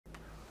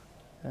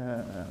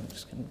I'm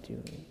just going to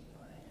do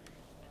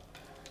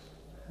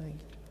like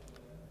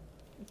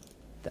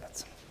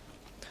that.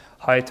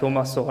 Hi,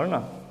 Tomas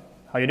Zohorna.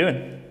 How you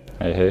doing?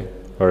 Hey,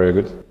 very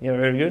good. Yeah,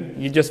 very good.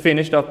 You just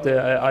finished up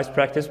the ice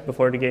practice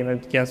before the game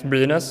against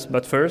Brynäs,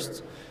 but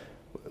first,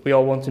 we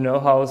all want to know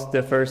how's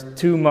the first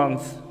 2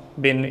 months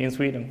been in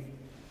Sweden?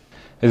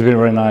 It's been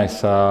very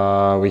nice.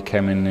 We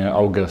came in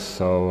August,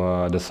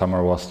 so the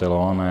summer was still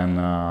on, and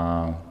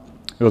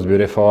it was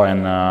beautiful,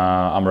 and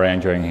I'm really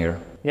enjoying here.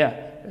 Yeah,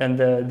 and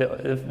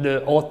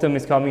the autumn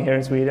is coming here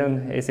in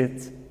Sweden. Is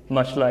it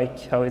much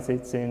like how is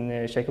it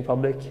in Czech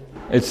Republic?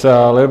 It's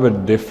a little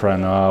bit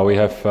different. We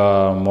have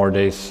more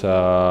days,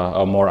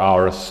 more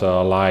hours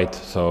light,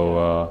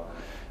 so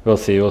we'll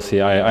see. We'll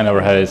see. I never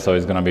had it, so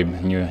it's gonna be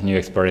new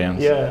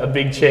experience. Yeah, a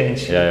big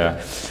change.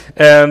 Yeah.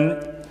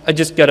 I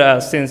just gotta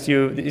ask, since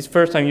it's the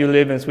first time you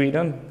live in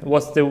Sweden,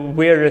 what's the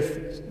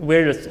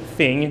weirdest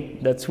thing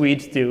that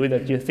Swedes do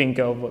that you think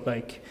of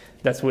like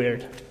that's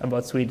weird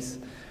about Swedes?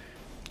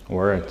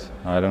 Weird?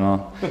 I don't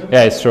know.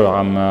 Yeah, it's true.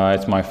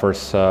 It's my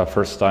first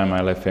time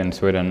I live in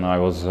Sweden. I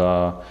was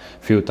a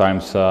few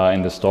times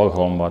in the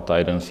Stockholm, but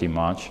I didn't see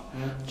much.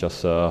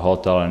 Just a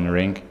hotel and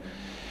ring.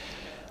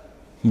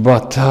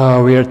 But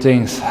weird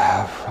things,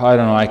 I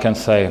don't know, I can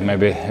say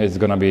maybe it's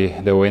gonna be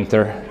the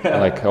winter,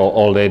 like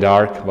all day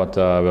dark, but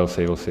we'll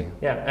see.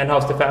 Yeah, and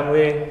how's the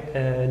family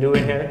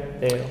doing here?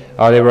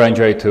 They will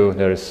enjoy too.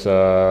 There's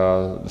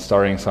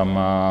starting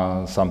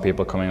some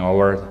people coming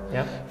over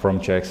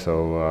from Czech,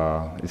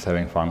 so it's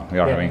having fun. We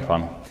are having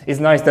fun. It's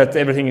nice that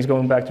everything is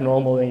going back to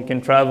normal and you can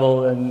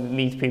travel and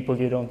meet people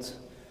you don't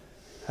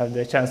have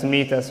the chance to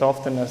meet as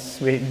often as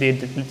we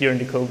did during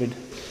the COVID.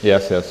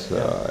 Yes,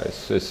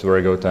 it's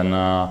very good, and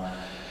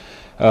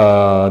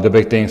the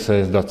big thing is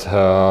that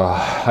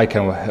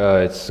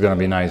it's gonna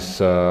be nice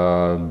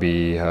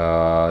be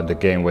the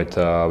game with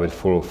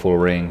full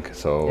ring,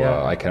 so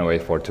I can't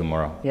wait for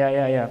tomorrow.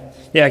 Yeah,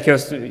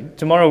 because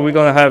tomorrow we're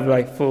gonna have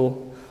like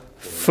full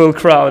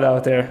crowd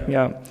out there.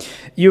 Yeah,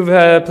 you've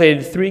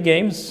played 3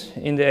 games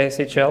in the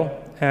SHL.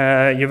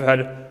 You've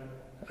had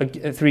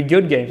 3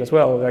 good games as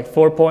well, like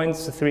 4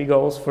 points, 3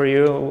 goals for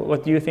you.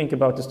 What do you think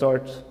about the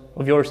start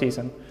of your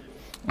season?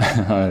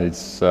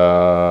 It's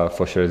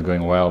for sure it's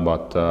going well,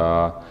 but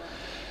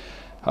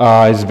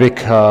it's big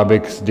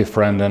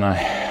different than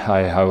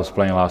I was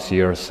playing last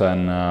years,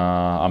 and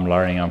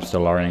I'm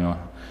still learning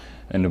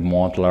in the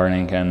mode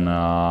learning, and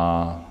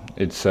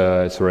it's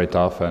very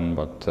tough,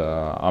 but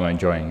I'm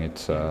enjoying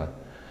it.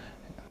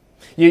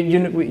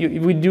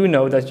 We do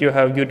know that you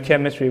have good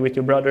chemistry with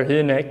your brother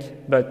Hynek,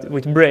 but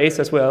with Brace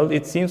as well.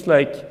 It seems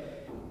like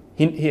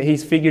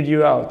he's figured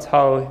you out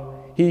how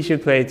he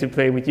should play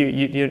with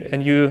you,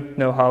 and you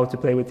know how to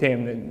play with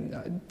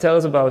him. Tell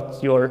us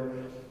about your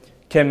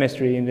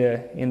chemistry in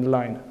the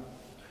line.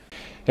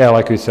 Yeah,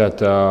 like we said,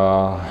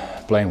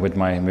 playing with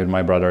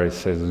my brother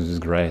is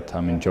great.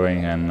 I'm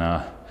enjoying, and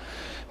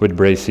with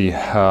Bracey,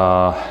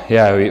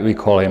 we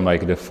call him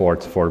like the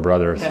fourth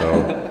brother.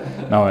 So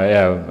no,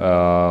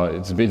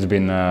 it's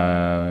been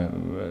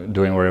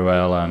doing very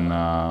well, and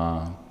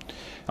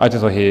I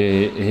just thought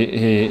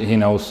he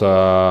knows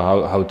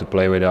how to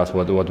play with us,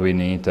 what we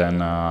need,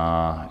 and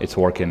it's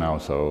working now,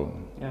 so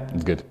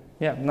it's good.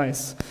 Yeah,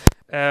 nice.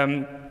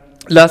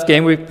 Last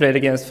game we played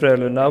against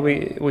Frölunda,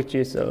 which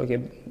is a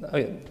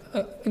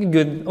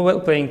good,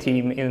 well-playing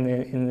team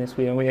in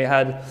Sweden. We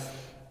had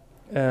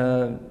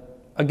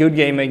a good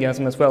game against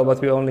them as well, but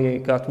we only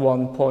got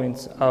 1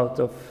 point out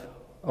of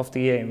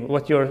the game.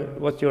 What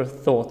your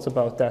thoughts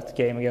about that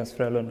game against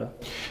Frölunda?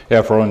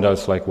 Yeah, Frölunda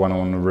is like one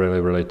of the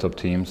really top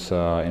teams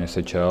in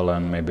SHL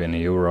and maybe in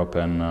Europe,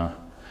 and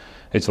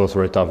it's also a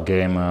very tough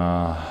game.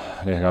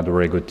 They had a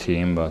very good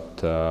team,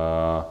 but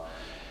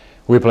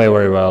we play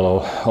very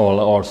well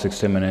all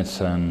 60 minutes,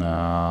 and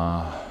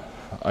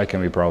I can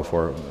be proud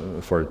for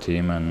the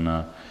team. And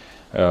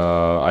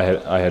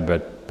I had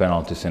bad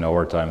penalties in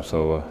overtime,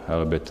 so a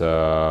little bit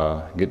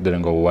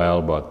didn't go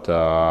well, but.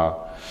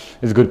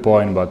 It's a good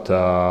point, but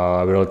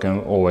we're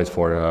looking always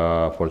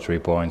for 3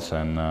 points,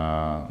 and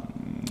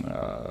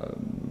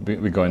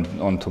we're going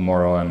on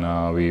tomorrow, and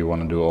we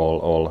want to do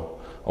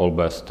all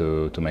best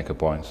to make a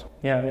point.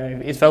 Yeah,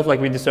 it felt like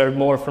we deserved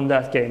more from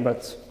that game,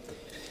 but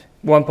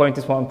 1 point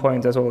is 1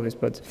 point as always.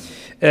 But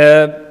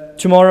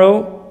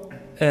tomorrow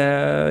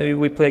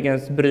we play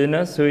against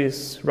Brynäs, who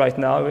is right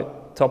now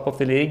top of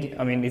the league.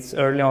 I mean, it's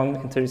early on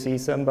into the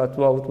season, but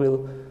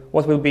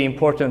what will be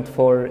important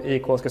for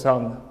IK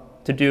Oskarshamn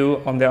to do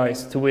on the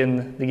ice to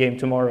win the game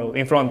tomorrow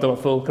in front of a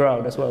full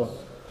crowd as well?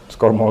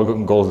 Score more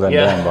goals than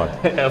them, but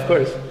of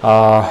course.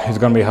 It's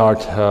gonna be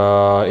hard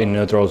in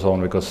neutral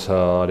zone, because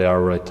they are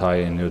really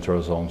tight in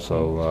neutral zone.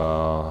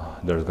 So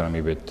there's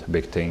gonna be a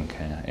big thing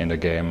in the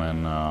game,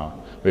 and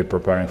we're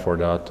preparing for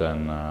that.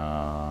 And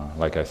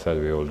like I said,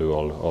 we will do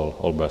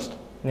all best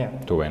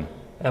to win.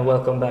 And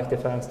welcome back the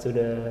fans to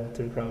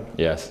the crowd.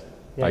 Yes,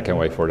 I can't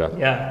wait for that.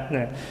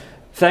 Yeah.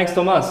 Thanks,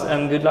 Tomas,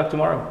 and good luck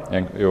tomorrow.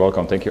 You're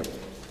welcome. Thank you.